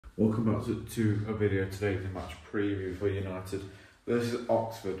Welcome back to a video today, the match preview for United versus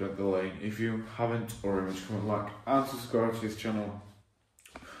Oxford at the Lane. If you haven't already, just comment, like and subscribe to this channel.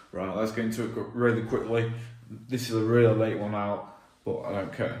 Right, let's get into it really quickly. This is a really late one out, but I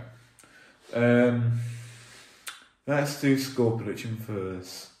don't care. Let's do score prediction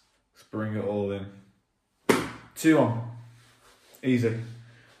first. Let's bring it all in. 2-1. Easy.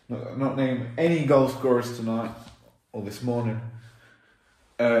 Not name any goal scorers tonight or this morning.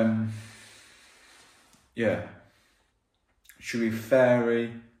 Yeah, should be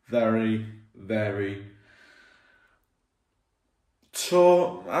very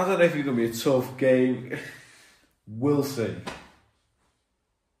tough. I don't know if it's going to be a tough game. We'll see.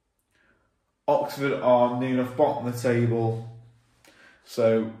 Oxford are near enough bottom of the table,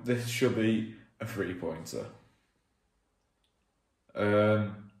 so this should be a 3-pointer.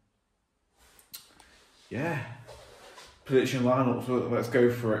 Yeah. Prediction lineup, so let's go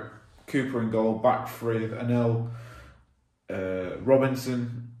for it. Cooper in goal, back three of Anel,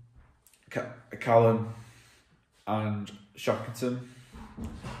 Robinson, Callum and Shackleton.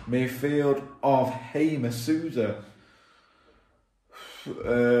 Midfield of Hamer, Souza,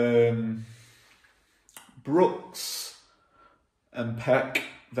 Brooks and Peck.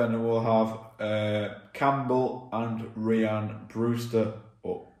 Then we'll have Campbell and Ryan Brewster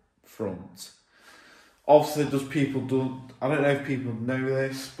up front. Obviously, I don't know if people know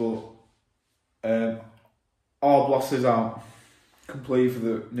this, but Arblas is out completely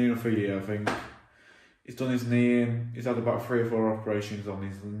for a year, I think. He's done his knee in. He's had about 3 or 4 operations on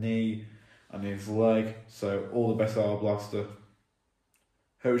his knee and his leg. So all the best, Arblaster.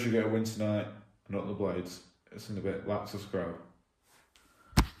 Hope you get a win tonight and not the Blades. It's in a bit. Like, subscribe.